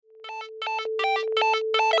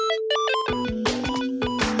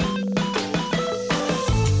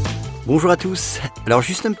Bonjour à tous. Alors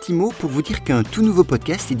juste un petit mot pour vous dire qu'un tout nouveau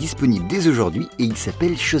podcast est disponible dès aujourd'hui et il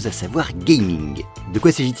s'appelle Chose à savoir Gaming. De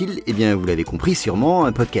quoi s'agit-il ? Eh bien vous l'avez compris sûrement,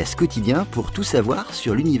 un podcast quotidien pour tout savoir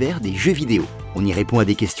sur l'univers des jeux vidéo. On y répond à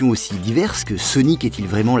des questions aussi diverses que Sonic est-il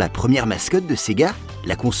vraiment la première mascotte de Sega ?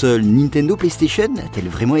 La console Nintendo PlayStation a-t-elle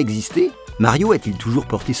vraiment existé ? Mario a-t-il toujours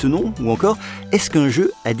porté ce nom ? Ou encore, est-ce qu'un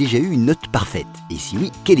jeu a déjà eu une note parfaite ? Et si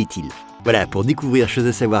oui, quel est-il ? Voilà, pour découvrir Chose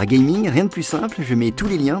à savoir Gaming, rien de plus simple, je mets tous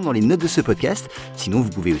les liens dans les notes de ce podcast. Sinon, vous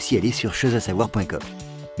pouvez aussi aller sur choseasavoir.com.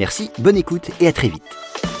 Merci, bonne écoute et à très vite.